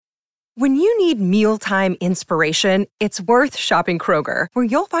When you need mealtime inspiration, it's worth shopping Kroger, where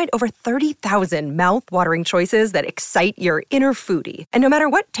you'll find over 30,000 mouth-watering choices that excite your inner foodie. And no matter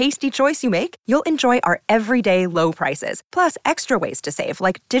what tasty choice you make, you'll enjoy our everyday low prices, plus extra ways to save,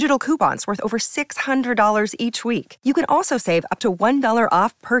 like digital coupons worth over $600 each week. You can also save up to $1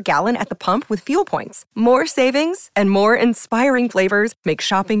 off per gallon at the pump with fuel points. More savings and more inspiring flavors make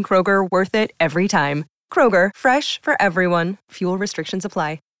shopping Kroger worth it every time. Kroger, fresh for everyone. Fuel restrictions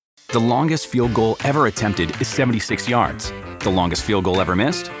apply. The longest field goal ever attempted is 76 yards. The longest field goal ever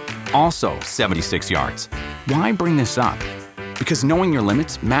missed? Also 76 yards. Why bring this up? Because knowing your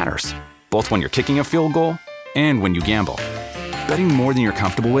limits matters, both when you're kicking a field goal and when you gamble. Betting more than you're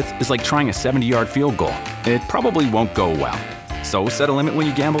comfortable with is like trying a 70-yard field goal. It probably won't go well. So set a limit when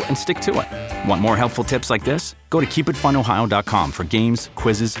you gamble and stick to it. Want more helpful tips like this? Go to keepitfunohio.com for games,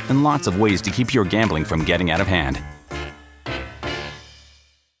 quizzes, and lots of ways to keep your gambling from getting out of hand.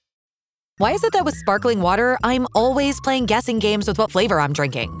 Why is it that with sparkling water, I'm always playing guessing games with what flavor I'm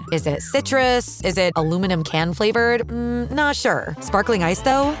drinking? Is it citrus? Is it aluminum can flavored? Not sure. Sparkling ice,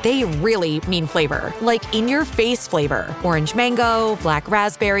 though, they really mean flavor. Like in-your-face flavor. Orange mango, black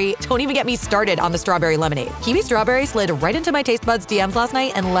raspberry. Don't even get me started on the strawberry lemonade. Kiwi Strawberry slid right into my taste buds DMs last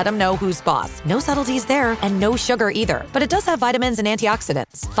night and let them know who's boss. No subtleties there, and no sugar either. But it does have vitamins and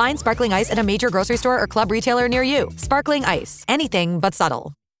antioxidants. Find sparkling ice at a major grocery store or club retailer near you. Sparkling ice. Anything but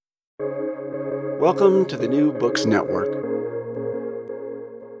subtle. Welcome to the New Books Network.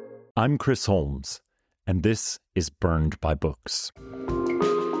 I'm Chris Holmes, and this is Burned by Books.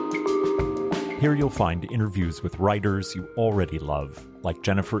 Here you'll find interviews with writers you already love, like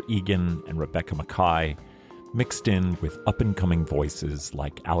Jennifer Egan and Rebecca Mackay, mixed in with up-and-coming voices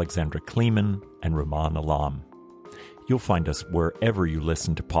like Alexandra Kleeman and Rumaan Alam. You'll find us wherever you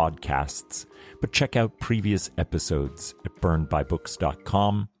listen to podcasts, but check out previous episodes at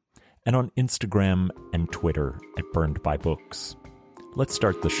burnedbybooks.com and on Instagram and Twitter at Burned by Books. Let's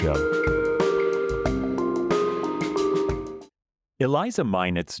start the show. Eliza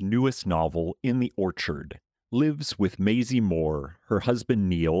Minot's newest novel, In the Orchard, lives with Maisie Moore, her husband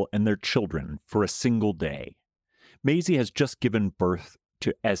Neil, and their children for a single day. Maisie has just given birth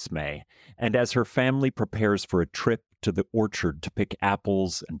to Esme, and as her family prepares for a trip to the orchard to pick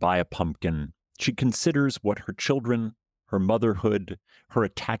apples and buy a pumpkin, she considers what her children, her motherhood, her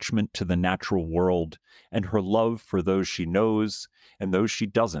attachment to the natural world, and her love for those she knows and those she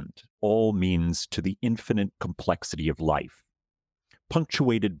doesn't, all means to the infinite complexity of life.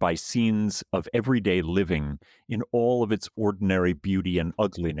 Punctuated by scenes of everyday living in all of its ordinary beauty and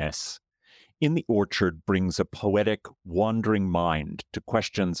ugliness, In the Orchard brings a poetic, wandering mind to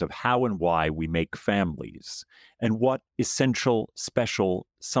questions of how and why we make families, and what essential, special,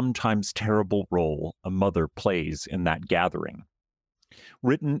 sometimes terrible role a mother plays in that gathering.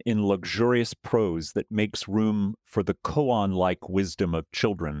 Written in luxurious prose that makes room for the koan-like wisdom of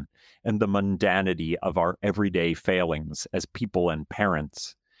children and the mundanity of our everyday failings as people and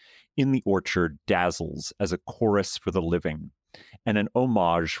parents, In the Orchard dazzles as a chorus for the living, and an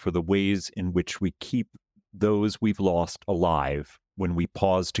homage for the ways in which we keep those we've lost alive when we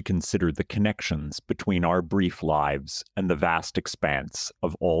pause to consider the connections between our brief lives and the vast expanse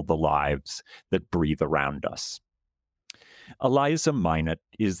of all the lives that breathe around us. Eliza Minot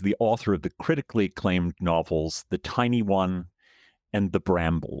is the author of the critically acclaimed novels The Tiny One and The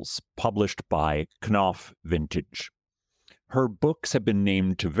Brambles, published by Knopf Vintage. Her books have been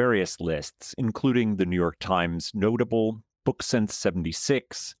named to various lists, including the New York Times Notable, BookSense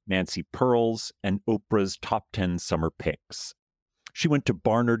 76, Nancy Pearl's, and Oprah's Top 10 Summer Picks. She went to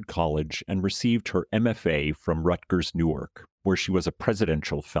Barnard College and received her MFA from Rutgers Newark, where she was a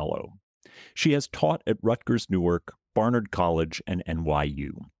presidential fellow. She has taught at Rutgers Newark, Barnard College, and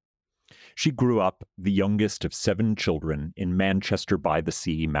NYU. She grew up the youngest of 7 children in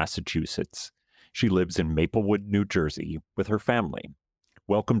Manchester-by-the-Sea, Massachusetts. She lives in Maplewood, New Jersey, with her family.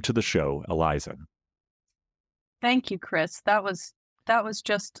 Welcome to the show, Eliza. Thank you, Chris. That was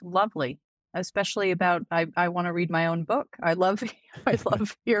just lovely, especially about I want to read my own book. I love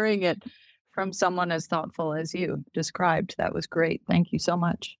hearing it from someone as thoughtful as you described. That was great. Thank you so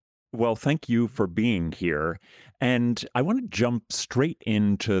much. Well, thank you for being here. And I want to jump straight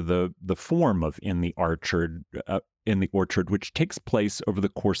into the form of In the Orchard, which takes place over the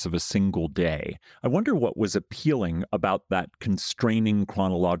course of a single day. I wonder what was appealing about that constraining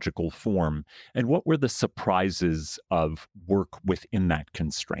chronological form, and what were the surprises of work within that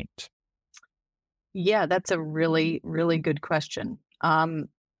constraint? Yeah, that's a really, really good question.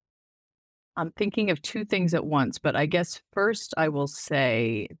 I'm thinking of 2 things at once, but I guess first I will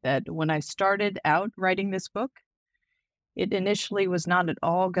say that when I started out writing this book, It initially was not at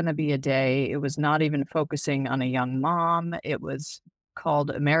all going to be a day. It was not even focusing on a young mom. It was called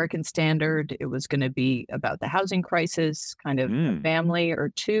American Standard. It was going to be about the housing crisis, kind of a Mm. family or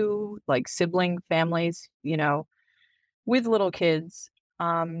two, like sibling families, with little kids.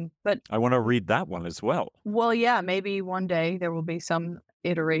 But I want to read that one as well. well, yeah, maybe one day there will be some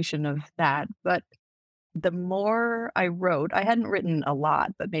iteration of that. But the more I wrote, I hadn't written a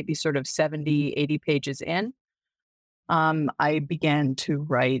lot, but maybe sort of 70, 80 pages in. I began to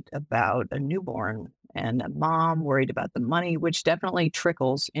write about a newborn and a mom worried about the money, which definitely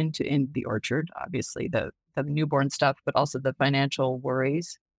trickles into in the orchard, obviously the newborn stuff, but also the financial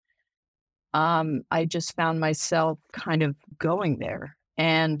worries. I just found myself kind of going there.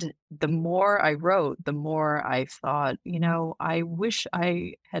 And the more I wrote, the more I thought, I wish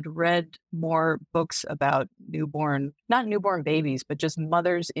I had read more books about not newborn babies, but just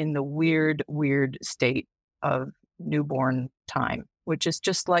mothers in the weird, weird state of newborn time, which is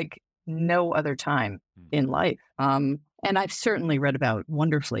just like no other time in life. And I've certainly read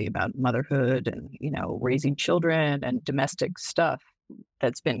wonderfully about motherhood and, raising children and domestic stuff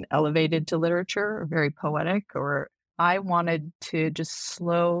that's been elevated to literature, or very poetic, or I wanted to just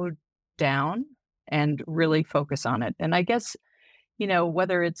slow down and really focus on it. And I guess,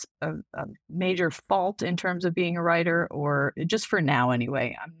 whether it's a major fault in terms of being a writer or just for now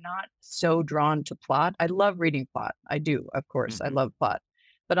anyway, I'm not so drawn to plot. I love reading plot. I do, of course. I Mhm. love plot.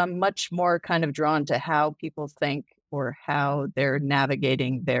 But I'm much more kind of drawn to how people think or how they're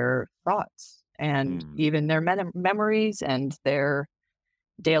navigating their thoughts and Mm. even their memories and their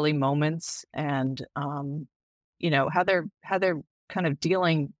daily moments and how they're kind of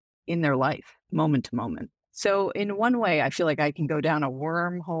dealing in their life moment to moment. So in one way I feel like I can go down a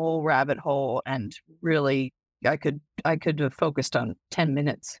wormhole rabbit hole and really I could have focused on 10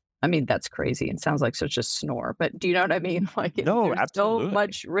 minutes. I mean, that's crazy and sounds like such a snore, but do you know what I mean? No, There's so absolutely.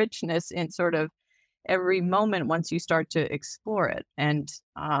 much richness in sort of every moment once you start to explore it. And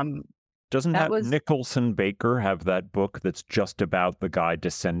Doesn't that have was Nicholson Baker have that book that's just about the guy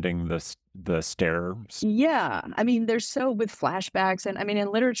descending the stairs? Yeah. I mean, there's so with flashbacks and I mean,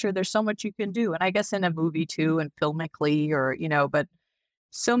 in literature, there's so much you can do. And I guess in a movie too, and filmically, or, but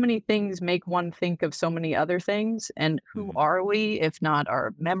so many things make one think of so many other things. And who Mhm. are we if not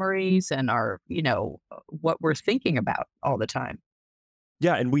our memories and our, what we're thinking about all the time?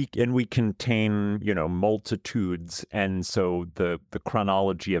 Yeah, and we contain, multitudes, and so the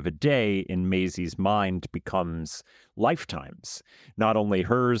chronology of a day in Maisie's mind becomes lifetimes, not only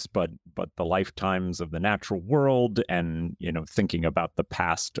hers, but the lifetimes of the natural world, and thinking about the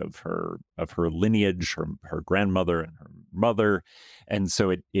past of her lineage, her grandmother and her mother, and so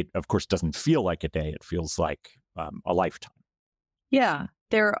it of course doesn't feel like a day; it feels like a lifetime. Yeah.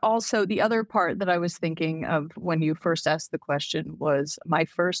 There also the other part that I was thinking of when you first asked the question was my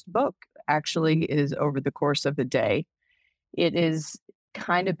first book actually is over the course of a day. It is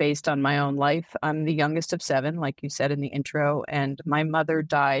kind of based on my own life. I'm the youngest of 7, like you said in the intro, and my mother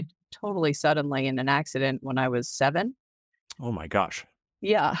died totally suddenly in an accident when I was 7. Oh my gosh.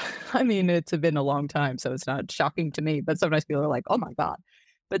 Yeah. I mean, it's been a long time, so it's not shocking to me, but sometimes people are like, "Oh my god."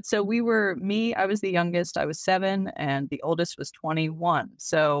 But so I was the youngest, I was 7, and the oldest was 21.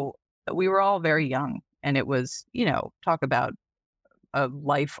 So we were all very young, and it was, talk about a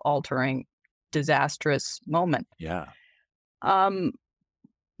life-altering, disastrous moment. Yeah. Um,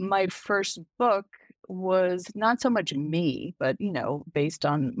 my first book was not so much me, but, based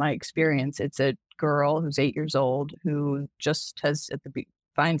on my experience. It's a girl who's 8 years old who just has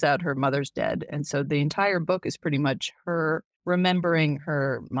finds out her mother's dead. And so the entire book is pretty much her remembering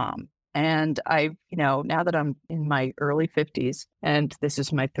her mom. And now that I'm in my early 50s, and this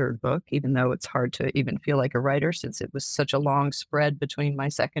is my third book, even though it's hard to even feel like a writer since it was such a long spread between my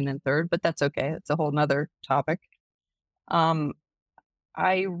second and third, but that's okay. It's a whole nother topic. Um,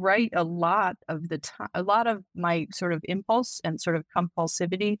 I write a lot of the time. A lot of my sort of impulse and sort of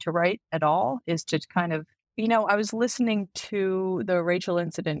compulsivity to write at all is to kind of, I was listening to the Rachel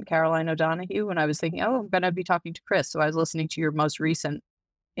incident, Caroline O'Donoghue, and I was thinking, oh, I'm going to be talking to Chris. So I was listening to your most recent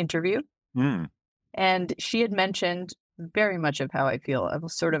interview, Mm. and she had mentioned very much of how I feel. I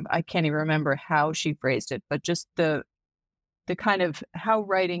was sort of, I can't even remember how she phrased it, but just the kind of how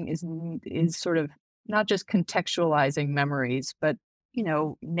writing is sort of not just contextualizing memories, but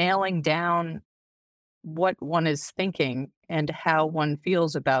nailing down what one is thinking and how one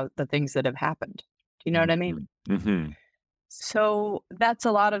feels about the things that have happened. Do you know what I mean? Mhm. Mhm. So that's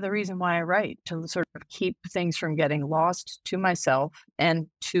a lot of the reason why I write, to sort of keep things from getting lost to myself and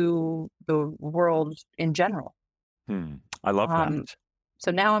to the world in general. Hmm. I love Um, that.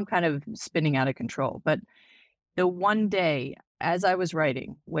 so now I'm kind of spinning out of control, but the one day as I was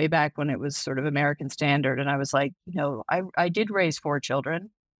writing, way back when it was sort of American Standard, and I was like, I did raise 4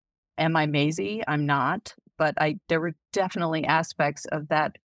 children. Am I Maisie? I'm not, but there were definitely aspects of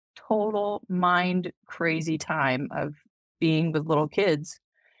that total mind crazy time of being with little kids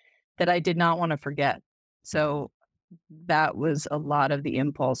that I did not want to forget. So that was a lot of the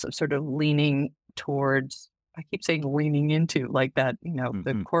impulse of sort of leaning towards, I keep saying leaning into like that,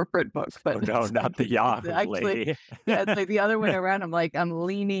 the corporate book, but Oh, no, not the Yahoo actually, lady. yeah, it's like the other way around. I'm like, I'm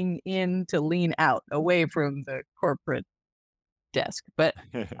leaning in to lean out away from the corporate desk. But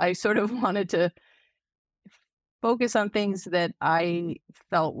I sort of wanted to focus on things that I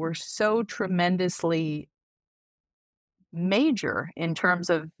felt were so tremendously major in terms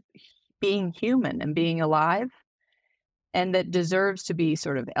of being human and being alive, and that deserves to be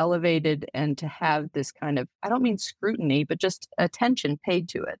sort of elevated and to have this kind of, I don't mean scrutiny, but just attention paid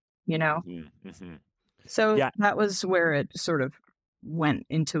to it, Mm-hmm. So Yeah. that was where it sort of went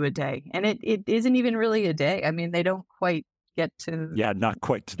into a day. And it isn't even really a day. I mean, they don't quite get to Yeah, not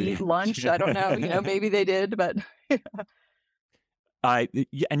quite to the eat lunch. I don't know, maybe they did, but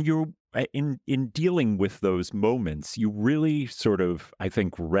and you're in dealing with those moments, you really sort of, I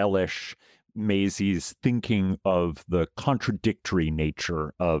think, relish Maisie's thinking of the contradictory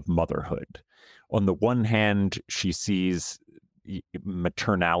nature of motherhood. On the one hand, she sees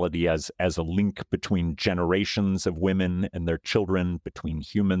maternality as a link between generations of women and their children, between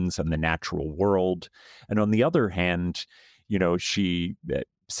humans and the natural world. And on the other hand, she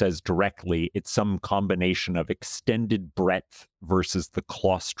says directly, it's some combination of extended breadth versus the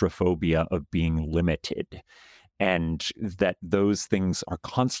claustrophobia of being limited. And that those things are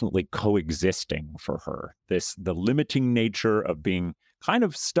constantly coexisting for her. The limiting nature of being kind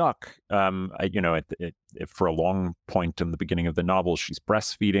of stuck. For a long point in the beginning of the novel, she's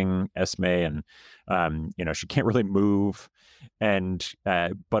breastfeeding Esme, and she can't really move, and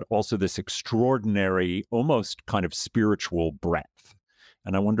but also this extraordinary, almost kind of spiritual breadth.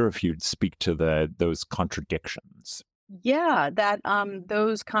 And I wonder if you'd speak to those contradictions. Yeah, that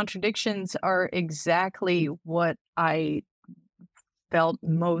those contradictions are exactly what I felt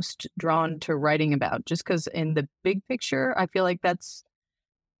most drawn to writing about, just because in the big picture, I feel like that's,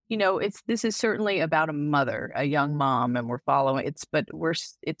 this is certainly about a mother, a young mom, and we're following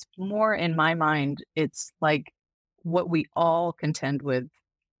it's more in my mind, it's like what we all contend with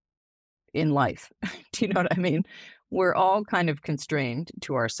in life. Do you know what I mean? We're all kind of constrained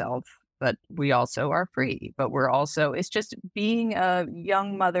to ourselves, but we also are free. But it's just being a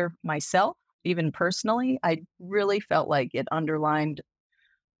young mother myself, even personally, I really felt like it underlined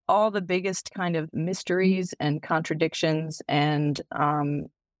all the biggest kind of mysteries and contradictions and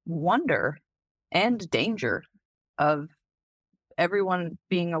wonder and danger of everyone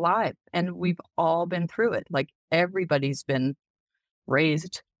being alive. And we've all been through it. Like everybody's been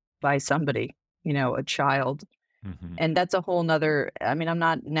raised by somebody, a child. Mm-hmm. And that's a whole nother,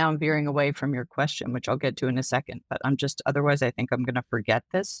 I'm veering away from your question, which I'll get to in a second, but otherwise I think I'm going to forget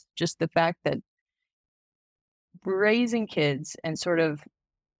this. Just the fact that raising kids and sort of,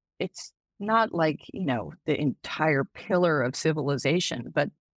 it's not like, the entire pillar of civilization,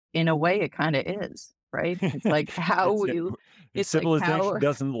 but in a way it kind of is, right? It's like civilization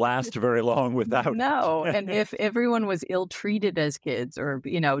doesn't last very long without no. it. And if everyone was ill-treated as kids or,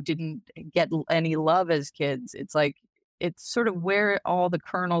 didn't get any love as kids, it's like, it's sort of where all the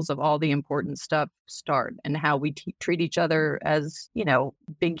kernels of all the important stuff start and how we treat each other as,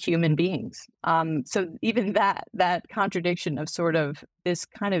 big human beings. So even that contradiction of sort of this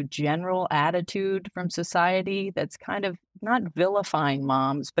kind of general attitude from society that's kind of not vilifying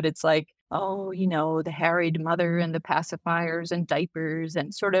moms, but it's like, oh, the harried mother and the pacifiers and diapers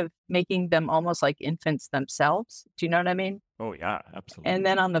and sort of making them almost like infants themselves. Do you know what I mean? Oh, yeah, absolutely. And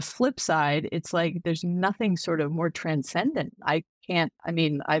then on the flip side, it's like there's nothing sort of more transcendent. I've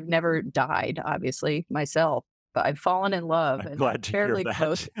never died, obviously, myself, but I've fallen in love. I'm glad to hear that.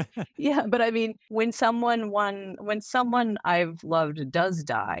 Close. Yeah, but I mean, when someone I've loved does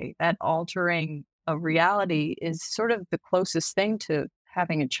die, that altering of reality is sort of the closest thing to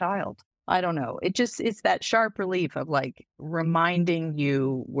having a child. I don't know. It's that sharp relief of like reminding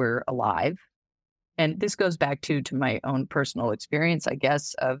you we're alive. And this goes back to my own personal experience, I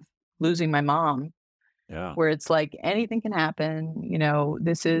guess, of losing my mom, where it's like anything can happen.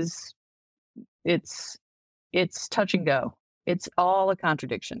 It's touch and go. It's all a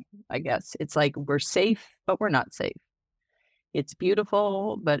contradiction, I guess. It's like we're safe, but we're not safe. It's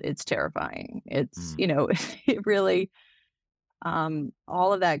beautiful, but it's terrifying. It's, it really,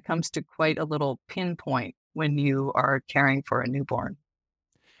 all of that comes to quite a little pinpoint when you are caring for a newborn.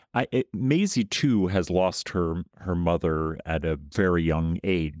 Maisie, too, has lost her mother at a very young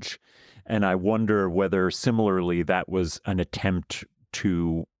age. And I wonder whether similarly that was an attempt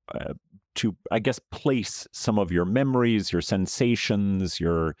to, I guess, place some of your memories, your sensations,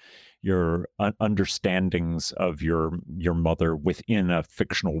 your understandings of your mother within a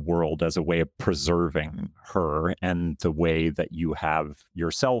fictional world as a way of preserving her and the way that you have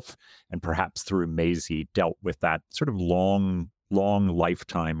yourself, and perhaps through Maisie, dealt with that sort of long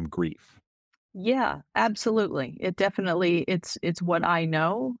lifetime grief. Yeah, absolutely. It definitely, it's what I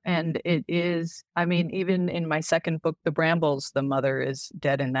know. And it is, I mean, even in my second book, The Brambles, the mother is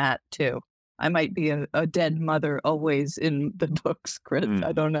dead in that too. I might be a dead mother always in the books, Chris.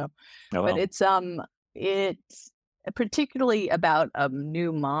 I don't know. Oh, But well. it's particularly about a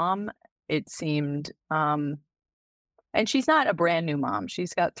new mom, it seemed. And she's not a brand new mom.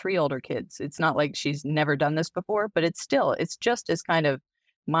 She's got 3 older kids. It's not like she's never done this before, but it's just as kind of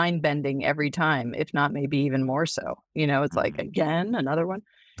mind bending every time, if not maybe even more so. It's like, again, another one.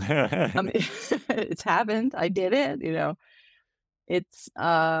 I mean, it's happened. I did it, It's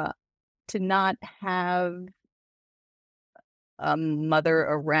to not have a mother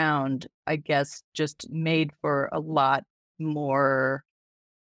around, I guess, just made for a lot more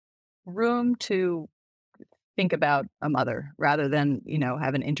room to think about a mother rather than,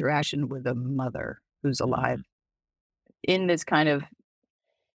 have an interaction with a mother who's alive in this kind of,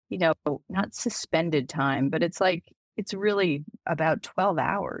 not suspended time, but it's really about 12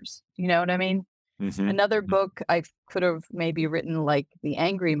 hours. You know what I mean? Another book I could have maybe written like The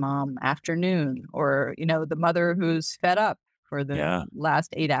Angry Mom Afternoon, or, the mother who's fed up for the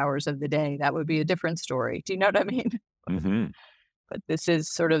last 8 hours of the day. That would be a different story. Do you know what I mean? But this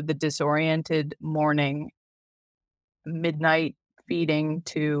is sort of the disoriented morning, midnight feeding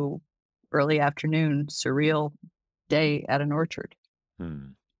to early afternoon, surreal day at an orchard.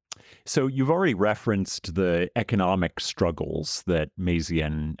 So you've already referenced the economic struggles that Maisie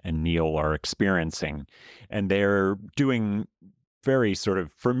and Neil are experiencing, and they're doing very sort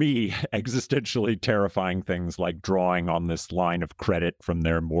of, for me, existentially terrifying ththings like drawing on this line of credit from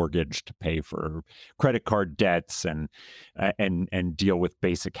their mortgage to pay for credit card debts and deal with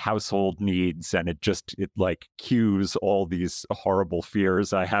basic household needs. And it like cues all these horrible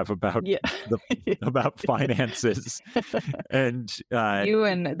fears I have about about finances. And you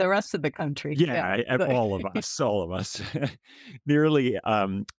and the rest of the country. All of us. Nearly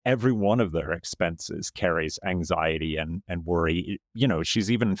every one of their expenses carries anxiety and worry.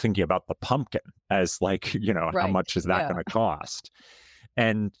 She's even thinking about the pumpkin as like, how much is that going to cost?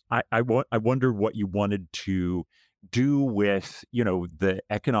 And I wonder what you wanted to do with, the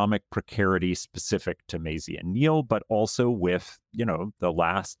economic precarity specific to Maisie and Neil, but also with, the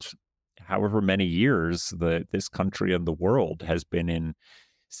last however many years this country and the world has been in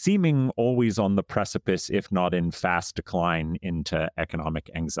seeming always on the precipice, if not in fast decline, into economic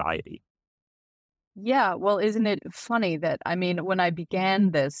anxiety. Yeah, well, isn't it funny that, I mean, when I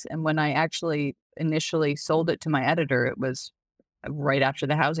began this and when I actually initially sold it to my editor, it was right after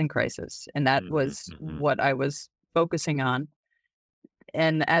the housing crisis. And that was what I was focusing on.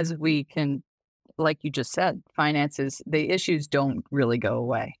 And as we can, like you just said, finances, the issues don't really go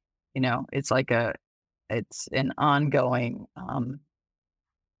away. It's like it's an ongoing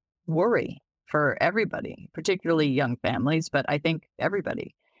worry for everybody, particularly young families, but I think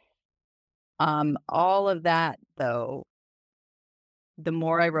everybody. All of that, though, the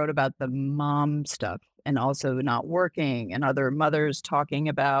more I wrote about the mom stuff and also not working and other mothers talking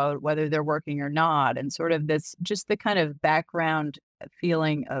about whether they're working or not, and sort of this, just the kind of background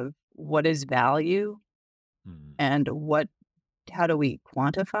feeling of what is value and how do we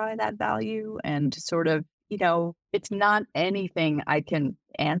quantify that value, and sort of, it's not anything I can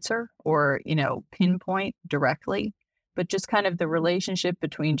answer or, pinpoint directly, but just kind of the relationship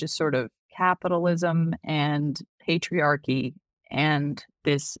between just sort of capitalism and patriarchy and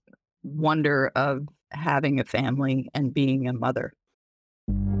this wonder of having a family and being a mother.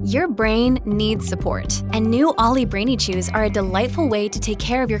 Your brain needs support, and new Ollie Brainy Chews are a delightful way to take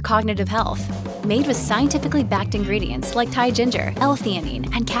care of your cognitive health. Made with scientifically backed ingredients like Thai ginger,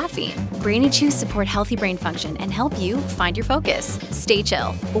 L-theanine, and caffeine, Brainy Chews support healthy brain function and help you find your focus, stay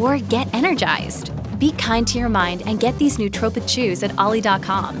chill, or get energized. Be kind to your mind and get these nootropic chews at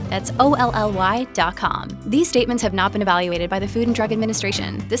ollie.com. That's OLLY.com. These statements have not been evaluated by the Food and Drug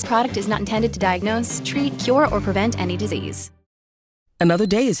Administration. This product is not intended to diagnose, treat, cure, or prevent any disease. Another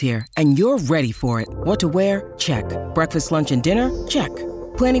day is here, and you're ready for it. What to wear? Check. Breakfast, lunch, and dinner? Check.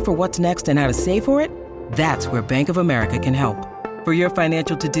 Planning for what's next and how to save for it? That's where Bank of America can help. For your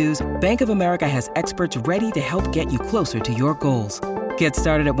financial to-dos, Bank of America has experts ready to help get you closer to your goals. Get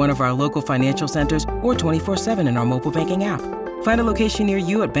started at one of our local financial centers or 24/7 in our mobile banking app. Find a location near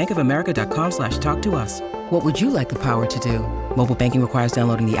you at bankofamerica.com/talktous. What would you like the power to do? Mobile banking requires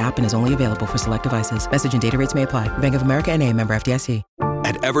downloading the app and is only available for select devices. Message and data rates may apply. Bank of America N.A., member FDIC.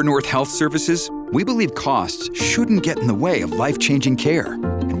 At Evernorth Health Services, we believe costs shouldn't get in the way of life-changing care,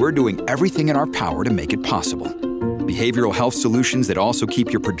 and we're doing everything in our power to make it possible. Behavioral health solutions that also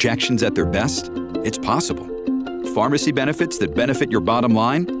keep your projections at their best? It's possible. Pharmacy benefits that benefit your bottom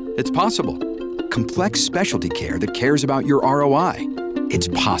line? It's possible. Complex specialty care that cares about your ROI? It's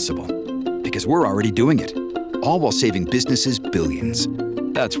possible. Because we're already doing it. All while saving businesses billions.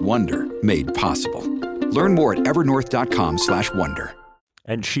 That's Wonder made possible. Learn more at evernorth.com/wonder.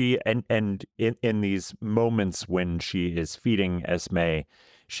 And she and in these moments when she is feeding Esme,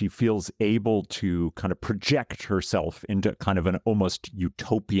 she feels able to kind of project herself into kind of an almost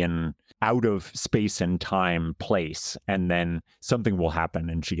utopian, out of space and time place. And then something will happen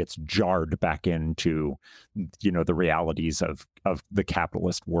and she gets jarred back into, the realities of the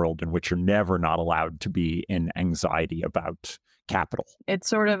capitalist world, in which you're never not allowed to be in anxiety about capital. It's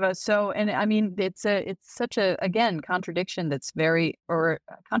sort of it's such a, again, contradiction that's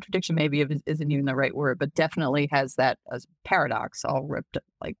contradiction maybe isn't even the right word, but definitely has that as paradox all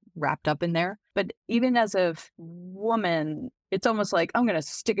wrapped up in there. But even as a woman, it's almost like, I'm going to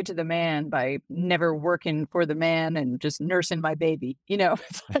stick it to the man by never working for the man and just nursing my baby, but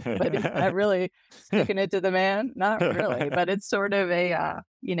is that really sticking it to the man? Not really, but it's sort of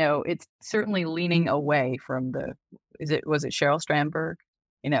it's certainly leaning away from was it Sheryl Strandberg?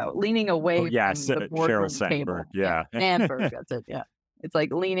 Leaning away from the boardroom table. Yeah. Strandberg, that's it. Yeah. It's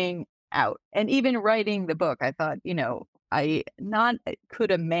like leaning out. And even writing the book, I thought,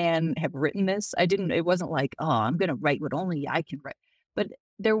 could a man have written this? It wasn't like, oh, I'm going to write what only I can write. But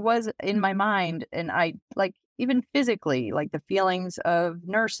there was in my mind, and I like even physically, like the feelings of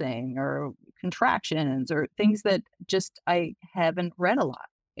nursing or contractions or things that just I haven't read a lot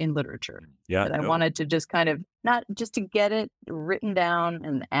in literature. Yeah. That I wanted to just kind of, not just to get it written down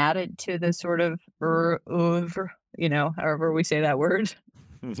and add it to the sort of oeuvre, however we say that word.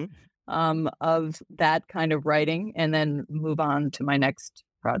 Of that kind of writing, and then move on to my next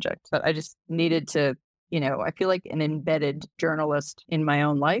project. But I just needed to, I feel like an embedded journalist in my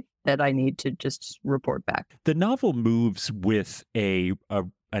own life that I need to just report back. The novel moves with a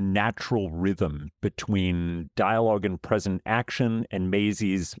natural rhythm between dialogue and present action and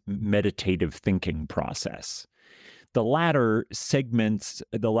Maisie's meditative thinking process. The latter segments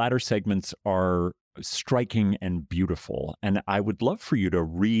are striking and beautiful. And I would love for you to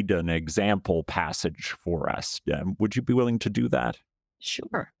read an example passage for us. Would you be willing to do that?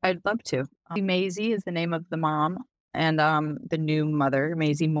 Sure, I'd love to. Maisie is the name of the mom and the new mother,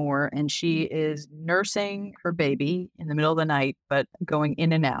 Maisie Moore, and she is nursing her baby in the middle of the night, but going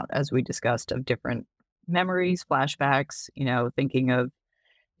in and out, as we discussed, of different memories, flashbacks, thinking of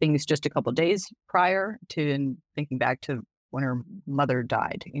things just a couple days prior to, and thinking back to when her mother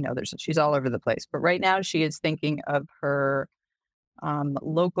died. She's all over the place. But right now she is thinking of her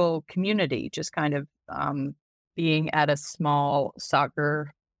local community, just kind of being at a small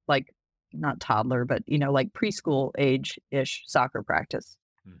soccer, like not toddler, but, like preschool age-ish soccer practice.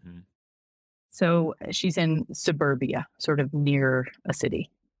 Mm-hmm. So she's in suburbia, sort of near a city.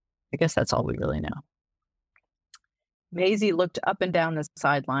 I guess that's all we really know. Maisie looked up and down the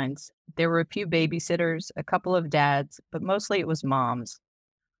sidelines. There were a few babysitters, a couple of dads, but mostly it was moms,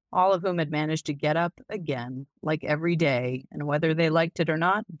 all of whom had managed to get up again, like every day, and whether they liked it or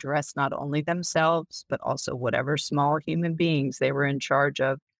not, dress not only themselves, but also whatever small human beings they were in charge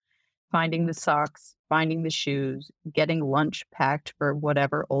of, finding the socks, finding the shoes, getting lunch packed for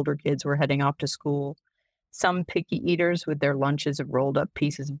whatever older kids were heading off to school. Some picky eaters with their lunches of rolled up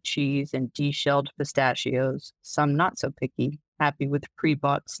pieces of cheese and deshelled pistachios. Some not so picky, happy with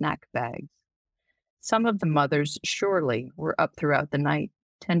pre-bought snack bags. Some of the mothers surely were up throughout the night,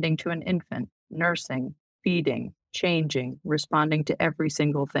 tending to an infant, nursing, feeding, changing, responding to every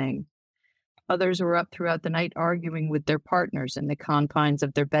single thing. Others were up throughout the night arguing with their partners in the confines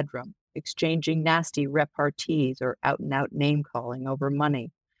of their bedroom, exchanging nasty repartees or out-and-out name-calling over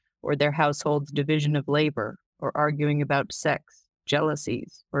money, or their household's division of labor, or arguing about sex,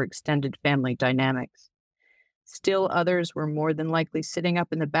 jealousies, or extended family dynamics. Still others were more than likely sitting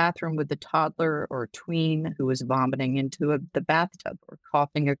up in the bathroom with the toddler or tween who was vomiting into the bathtub or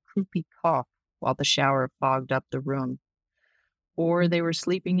coughing a croupy cough while the shower fogged up the room. Or they were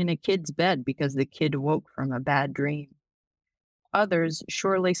sleeping in a kid's bed because the kid woke from a bad dream. Others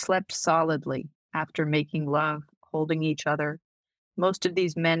surely slept solidly after making love, holding each other, Most of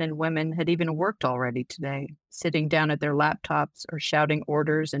these men and women had even worked already today, sitting down at their laptops or shouting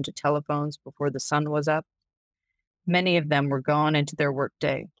orders into telephones before the sun was up. Many of them were gone into their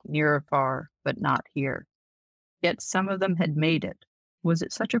workday, near or far, but not here. Yet some of them had made it. Was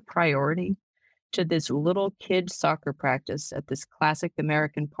it such a priority? To this little kid soccer practice at this classic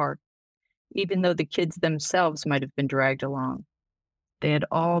American park, even though the kids themselves might have been dragged along. They had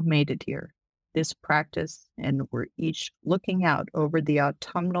all made it here, this practice, and were each looking out over the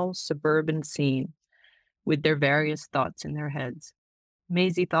autumnal suburban scene with their various thoughts in their heads.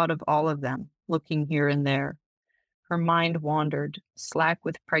 Maisie thought of all of them, looking here and there. Her mind wandered, slack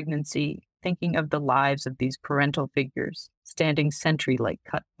with pregnancy, thinking of the lives of these parental figures, standing sentry like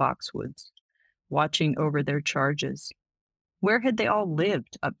cut boxwoods, watching over their charges. Where had they all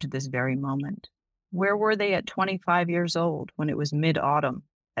lived up to this very moment? Where were they at 25 years old when it was mid-autumn?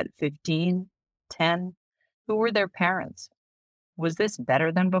 At 15? 10? Who were their parents? Was this better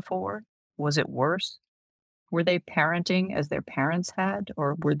than before? Was it worse? Were they parenting as their parents had,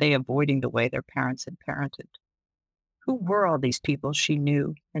 or were they avoiding the way their parents had parented? Who were all these people she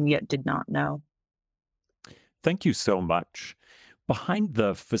knew and yet did not know? Thank you so much. Behind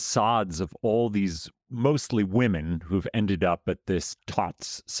the facades of all these mostly women who've ended up at this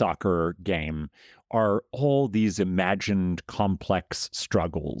Tots soccer game are all these imagined complex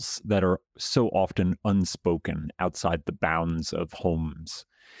struggles that are so often unspoken outside the bounds of homes.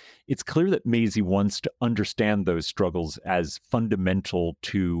 It's clear that Maisie wants to understand those struggles as fundamental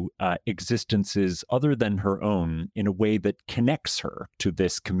to existences other than her own in a way that connects her to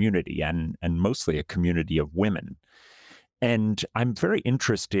this community and mostly a community of women. And I'm very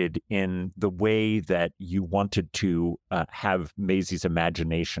interested in the way that you wanted to have Maisie's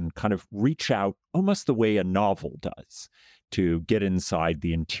imagination kind of reach out almost the way a novel does to get inside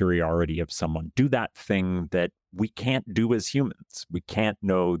the interiority of someone, do that thing that we can't do as humans. We can't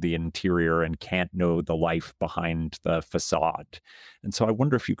know the interior and can't know the life behind the facade. And so I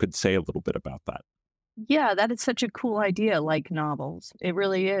wonder if you could say a little bit about that. Yeah, that is such a cool idea, like novels. It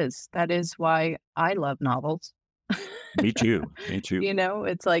really is. That is why I love novels. Me too. Me too.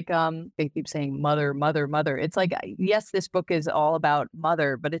 It's like they keep saying mother, mother, mother. It's like, yes, this book is all about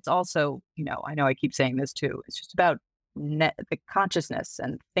mother, but it's also, I know I keep saying this too. It's just about the consciousness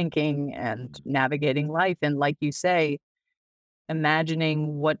and thinking and navigating life. And like you say,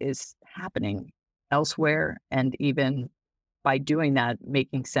 imagining what is happening elsewhere. And even by doing that,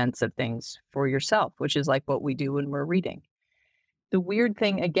 making sense of things for yourself, which is like what we do when we're reading. The weird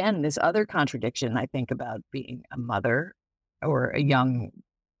thing, again, this other contradiction I think about being a mother or a young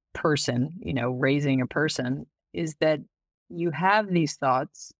person, raising a person, is that you have these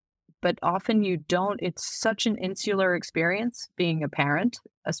thoughts, but often you don't. It's such an insular experience being a parent,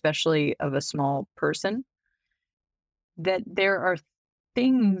 especially of a small person, that there are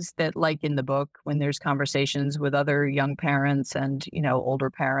things that, like in the book, when there's conversations with other young parents and, older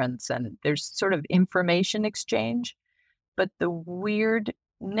parents, and there's sort of information exchange. But the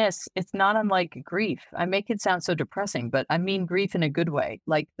weirdness, it's not unlike grief. I make it sound so depressing, but I mean grief in a good way.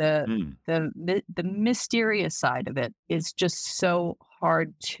 Like the mysterious side of it is just so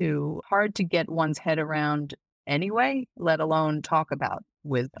hard to get one's head around anyway, let alone talk about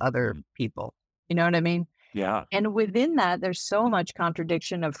with other people. You know what I mean? Yeah. And within that, there's so much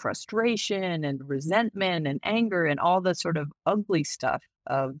contradiction of frustration and resentment and anger and all the sort of ugly stuff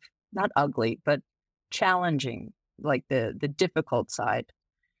of, not ugly, but challenging, like the difficult side,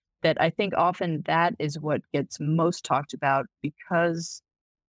 that I think often that is what gets most talked about because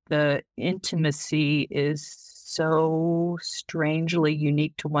the intimacy is so strangely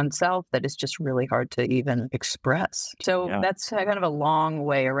unique to oneself that it's just really hard to even express. So that's kind of a long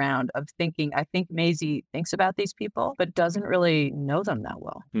way around of thinking. I think Maisie thinks about these people, but doesn't really know them that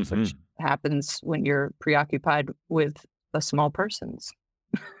well, which happens when you're preoccupied with the small persons.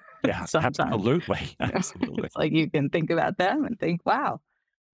 Yeah, absolutely. Absolutely. It's like you can think about them and think, wow,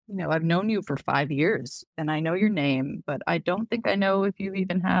 I've known you for 5 years and I know your name, but I don't think I know if you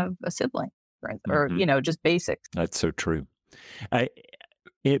even have a sibling or just basics. That's so true.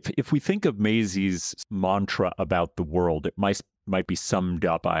 If we think of Maisie's mantra about the world, it might be summed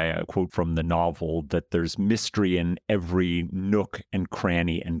up by a quote from the novel that there's mystery in every nook and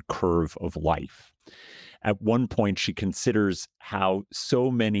cranny and curve of life. At one point, she considers how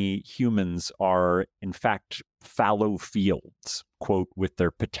so many humans are, in fact, fallow fields, quote, with their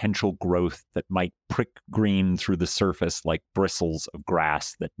potential growth that might prick green through the surface like bristles of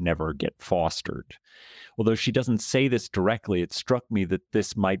grass that never get fostered. Although she doesn't say this directly, it struck me that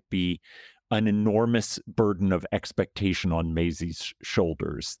this might be an enormous burden of expectation on Maisie's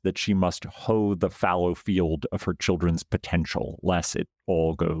shoulders, that she must hoe the fallow field of her children's potential, lest it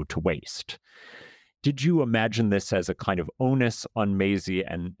all go to waste. Did you imagine this as a kind of onus on Maisie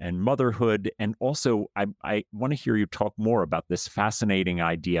and motherhood? And also, I want to hear you talk more about this fascinating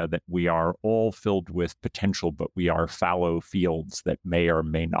idea that we are all filled with potential, but we are fallow fields that may or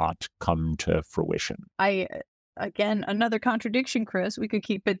may not come to fruition. Again, another contradiction, Chris. We could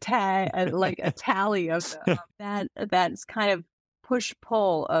keep a tally of that. That's kind of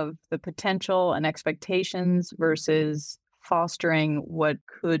push-pull of the potential and expectations versus fostering what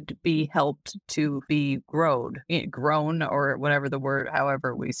could be helped to be grown, or whatever the word,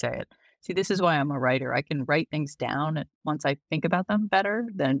 however we say it. See, this is why I'm a writer. I can write things down, and once I think about them better,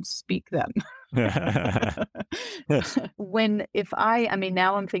 then speak them. Now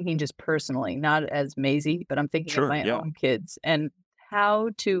I'm thinking just personally, not as Maisie, but I'm thinking of my own kids and how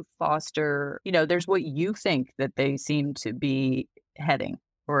to foster, there's what you think that they seem to be heading,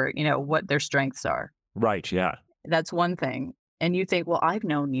 or, what their strengths are. Right. Yeah. That's one thing. And you think, well, I've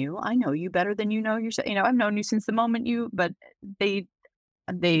known you. I know you better than you know yourself. I've known you since the moment but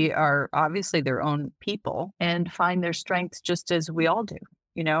they are obviously their own people and find their strengths just as we all do,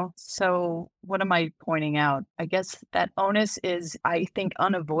 So what am I pointing out? I guess that onus is, I think,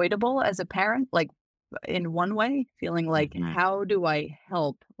 unavoidable as a parent, like in one way, feeling like, how do I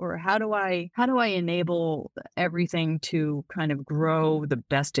help, or how do I enable everything to kind of grow the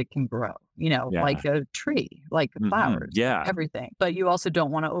best it can grow, like a tree, like flowers, everything. But you also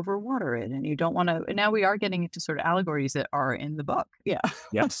don't want to overwater it, and you don't want to. Now we are getting into sort of allegories that are in the book. Yeah.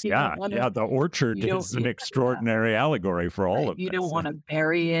 Yes. The orchard is an extraordinary allegory for all of this. You don't want to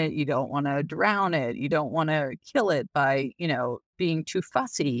bury it. You don't want to drown it. You don't want to kill it by, being too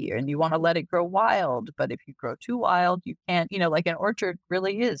fussy, and you want to let it grow wild. But if you grow too wild, you can't, like an orchard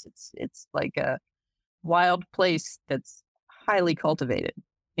really is. It's like a wild place that's highly cultivated,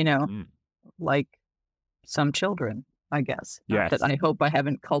 like some children, I guess. Yes. That I hope I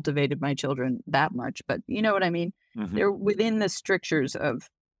haven't cultivated my children that much, but you know what I mean? They're within the strictures of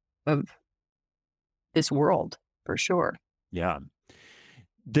this world, for sure. Yeah.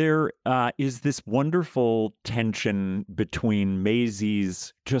 There is this wonderful tension between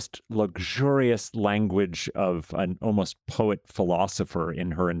Maisie's just luxurious language of an almost poet-philosopher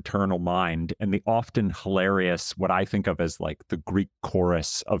in her internal mind, and the often hilarious, what I think of as like the Greek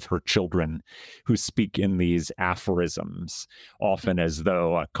chorus of her children, who speak in these aphorisms, often as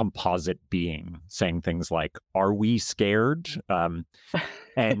though a composite being, saying things like, "Are we scared?"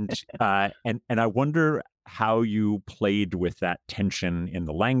 And I wonder how you played with that tension in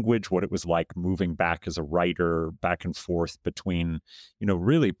the language, what it was like moving back as a writer, back and forth between,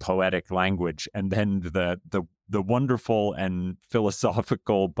 really poetic language, and then the wonderful and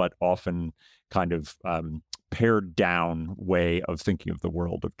philosophical, but often kind of pared down way of thinking of the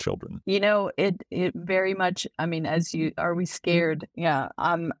world of children. It very much, are we scared? Yeah.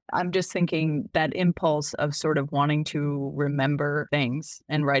 I'm just thinking that impulse of sort of wanting to remember things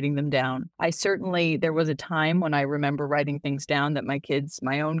and writing them down. There was a time when I remember writing things down that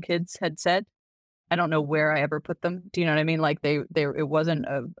my own kids had said. I don't know where I ever put them. Do you know what I mean? Like it wasn't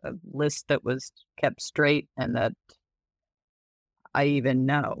a list that was kept straight and that I even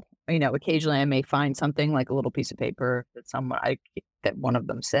know. Occasionally I may find something like a little piece of paper that one of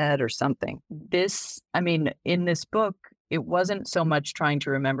them said or something. In this book, it wasn't so much trying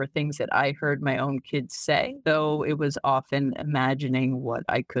to remember things that I heard my own kids say, though it was often imagining what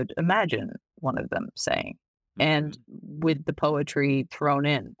I could imagine one of them saying. And with the poetry thrown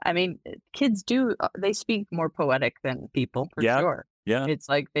in. Kids they speak more poetic than people, for sure. Yeah. It's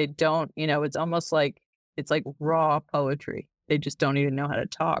like they don't, it's almost like it's like raw poetry. They just don't even know how to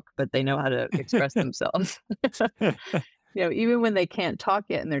talk, but they know how to express themselves. Even when they can't talk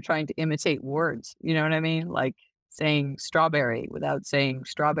yet and they're trying to imitate words, you know what I mean? Like saying strawberry without saying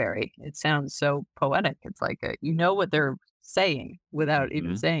strawberry. It sounds so poetic. It's like, what they're saying without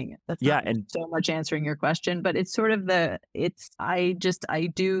even saying it. That's not so much answering your question, but it's sort of I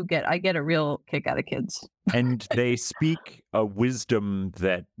get a real kick out of kids. And they speak a wisdom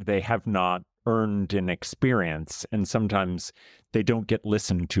that they have not earned in experience, and sometimes they don't get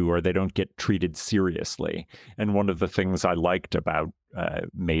listened to, or they don't get treated seriously. And one of the things I liked about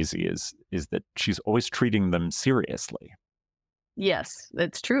Maisie is that she's always treating them seriously. Yes,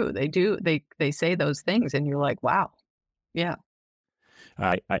 that's true. They do. They say those things, and you're like, wow, yeah.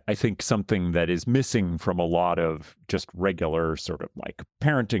 I think something that is missing from a lot of just regular sort of like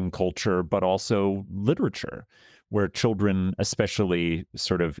parenting culture, but also literature, where children, especially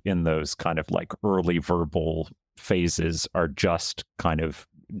sort of in those kind of like early verbal phases, are just kind of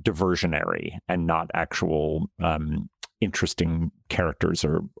diversionary and not actual interesting characters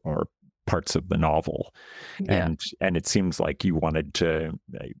or parts of the novel. Yeah. And it seems like you wanted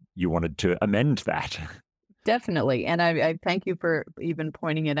to amend that. Definitely. And I thank you for even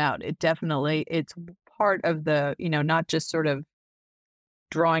pointing it out. It's part of the, not just sort of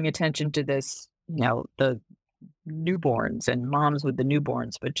drawing attention to this, the newborns and moms with the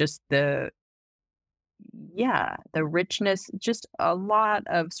newborns, but just the richness, just a lot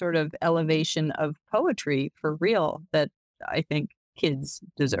of sort of elevation of poetry for real that I think kids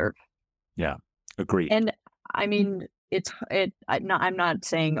deserve. Yeah, agree. And I mean, I'm not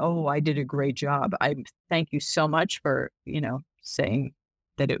saying, oh, I did a great job. I thank you so much for, saying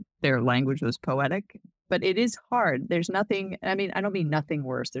that their language was poetic, but it is hard. There's nothing, I mean, I don't mean nothing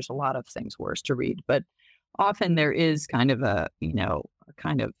worse. There's a lot of things worse to read, but often there is kind of a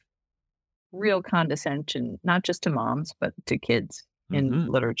kind of real condescension, not just to moms, but to kids in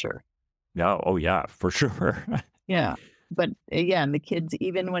literature. Yeah. Oh, yeah, for sure. Yeah. But and the kids,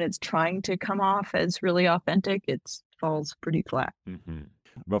 even when it's trying to come off as really authentic, it falls pretty flat. Mm-hmm.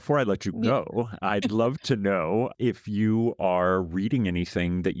 Before I let you go, I'd love to know if you are reading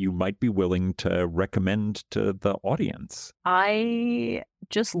anything that you might be willing to recommend to the audience. I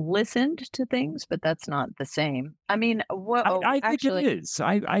just listened to things, but that's not the same. I mean, I think it is.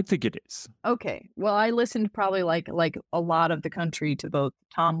 I think it is. Okay. Well, I listened probably like a lot of the country to both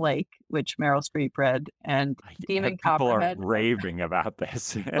Tom Lake, which Meryl Streep read, and Demon Copperhead. People are raving about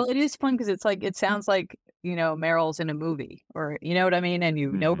this. Well, it is fun because it sounds like, Meryl's in a movie, or you know what I mean? And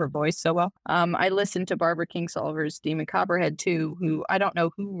you know her voice so well. I listened to Barbara Kingsolver's Demon Copperhead too, who I don't know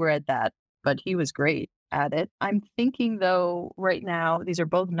who read that, but he was great at it. I'm thinking though, right now, these are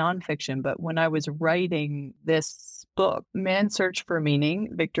both nonfiction, but when I was writing this book, Man's Search for Meaning,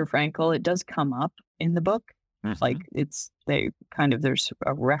 Viktor Frankl, it does come up in the book. Like there's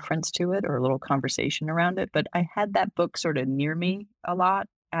a reference to it or a little conversation around it. But I had that book sort of near me a lot,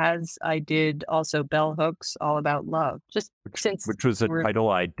 as I did also Bell Hooks, All About Love. Which was a title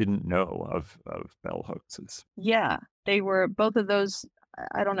I didn't know of Bell Hooks's. Yeah, they were both of those.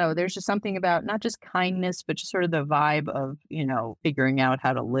 I don't know. There's just something about not just kindness, but just sort of the vibe of, figuring out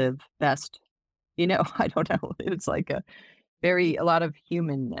how to live best. I don't know. It's like a lot of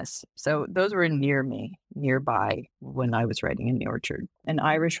humanness. So those were nearby when I was writing in the orchard. An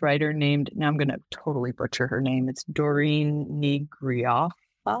Irish writer named, now I'm going to totally butcher her name. It's Doreen Nigrioff.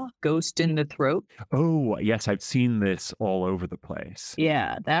 Ghost in the Throat. Oh, yes. I've seen this all over the place.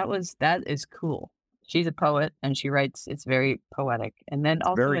 Yeah, that is cool. She's a poet and she writes, it's very poetic. And then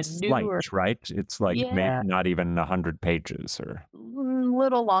also very slight, right? It's like maybe not even 100 pages or a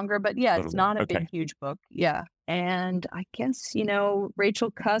little longer, but it's not a big, huge book. Yeah. And I guess,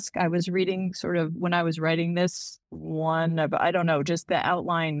 Rachel Cusk, I was reading sort of when I was writing this one of, I don't know, just the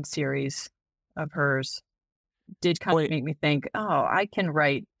outline series of hers did kind of make me think, oh, I can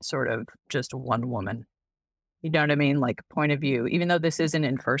write sort of just one woman. You know what I mean? Like point of view, even though this isn't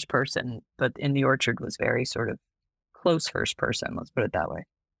in first person, but in the orchard was very sort of close first person. Let's put it that way.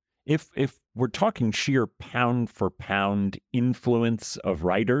 If we're talking sheer pound for pound influence of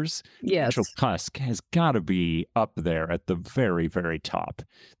writers, Rachel Cusk has got to be up there at the very, very top.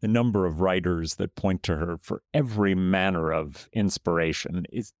 The number of writers that point to her for every manner of inspiration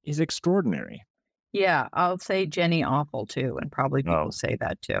is extraordinary. Yeah, I'll say Jenny Awful too, and probably people say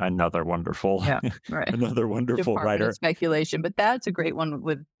that too. Another wonderful, another wonderful writer. Speculation, but that's a great one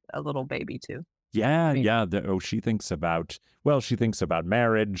with a little baby too. Yeah, she thinks about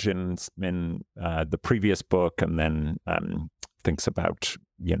marriage in the previous book, and then thinks about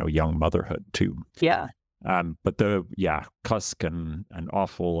young motherhood too. Yeah. But Cusk and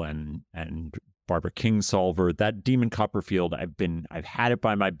Awful and Barbara Kingsolver, that Demon Copperfield, I've had it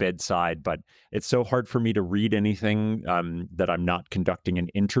by my bedside, but it's so hard for me to read anything that I'm not conducting an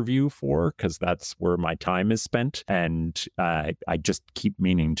interview for, because that's where my time is spent. And I just keep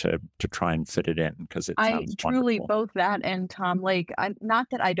meaning to try and fit it in, because it sounds truly wonderful. Both that and Tom Lake. Not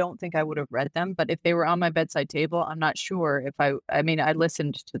that I don't think I would have read them, but if they were on my bedside table, I'm not sure if I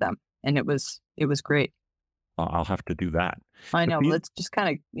listened to them and it was great. I'll have to do that. I know. Let's just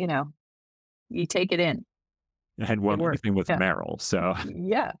kind of, you take it in. I had one other thing with Meryl. So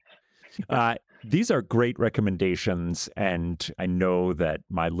yeah. These are great recommendations, and I know that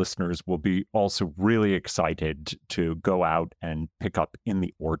my listeners will be also really excited to go out and pick up In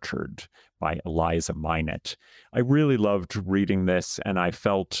the Orchard by Eliza Minot. I really loved reading this, and I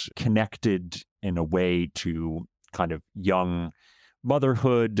felt connected in a way to kind of young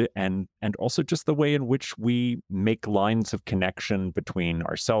motherhood and also just the way in which we make lines of connection between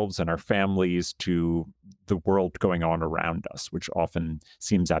ourselves and our families to the world going on around us, which often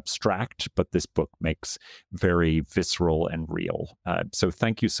seems abstract, but this book makes very visceral and real. So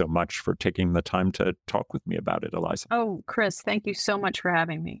thank you so much for taking the time to talk with me about it, Eliza. Oh, Chris, thank you so much for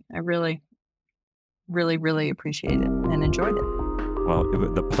having me. I really, really, really appreciate it and enjoyed it. Well,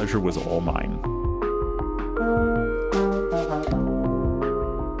 the pleasure was all mine.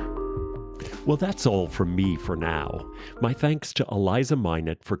 Well, that's all from me for now. My thanks to Eliza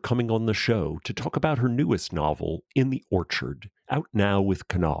Minot for coming on the show to talk about her newest novel, In the Orchard, out now with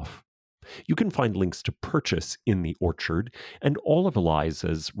Knopf. You can find links to purchase In the Orchard and all of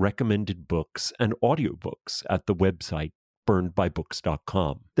Eliza's recommended books and audiobooks at the website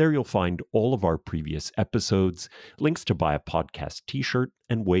burnedbybooks.com. There you'll find all of our previous episodes, links to buy a podcast t-shirt,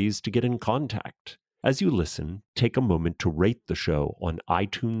 and ways to get in contact. As you listen, take a moment to rate the show on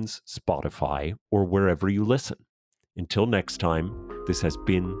iTunes, Spotify, or wherever you listen. Until next time, this has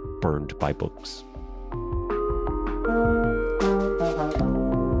been Burned by Books.